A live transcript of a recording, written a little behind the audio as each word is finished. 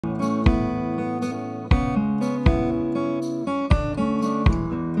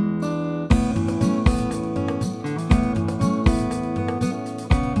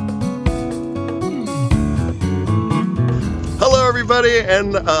everybody,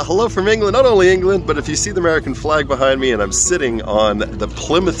 and hello from England. Not only England, but if you see the American flag behind me, and I'm sitting on the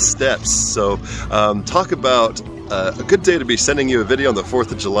Plymouth steps. So talk about a good day to be sending you a video on the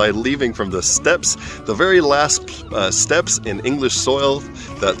 4th of July, leaving from the steps, the very last steps in English soil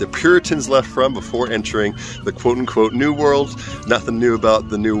that the Puritans left from before entering the quote-unquote New World. Nothing new about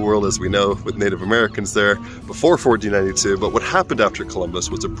the New World as we know with Native Americans there before 1492, but what happened after Columbus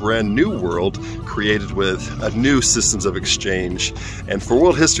was a brand new world created with new systems of exchange. And for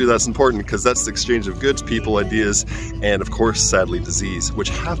world history that's important because that's the exchange of goods, people, ideas, and of course sadly disease, which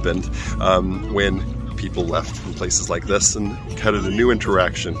happened when people left from places like this and had a new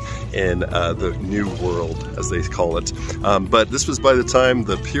interaction in the New World, as they call it. But this was by the time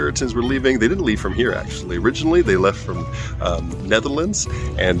the Puritans were leaving. They didn't leave from here, actually. Originally, they left from Netherlands,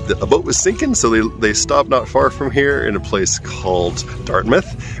 and a boat was sinking, so they stopped not far from here in a place called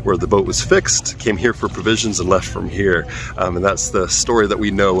Dartmouth, where the boat was fixed, came here for provisions, and left from here. And that's the story that we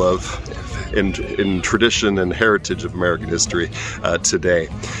know of in tradition and heritage of American history today.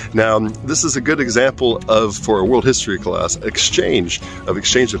 Now, this is a good example of, for a world history class, exchange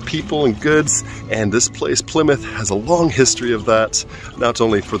of people and goods, and this place, Plymouth, has a long history of that, not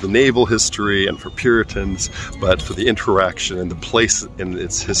only for the naval history and for Puritans, but for the interaction and the place in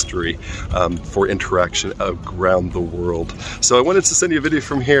its history for interaction around the world. So I wanted to send you a video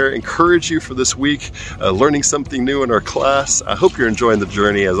from here, encourage you for this week, learning something new in our class. I hope you're enjoying the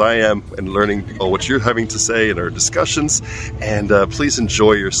journey as I am and learning what you're having to say in our discussions, and please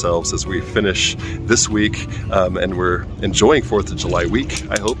enjoy yourselves as we finish this week, and we're enjoying 4th of July week.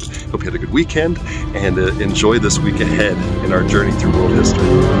 I hope you had a good weekend, and enjoy this week ahead in our journey through world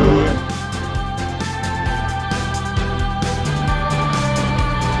history.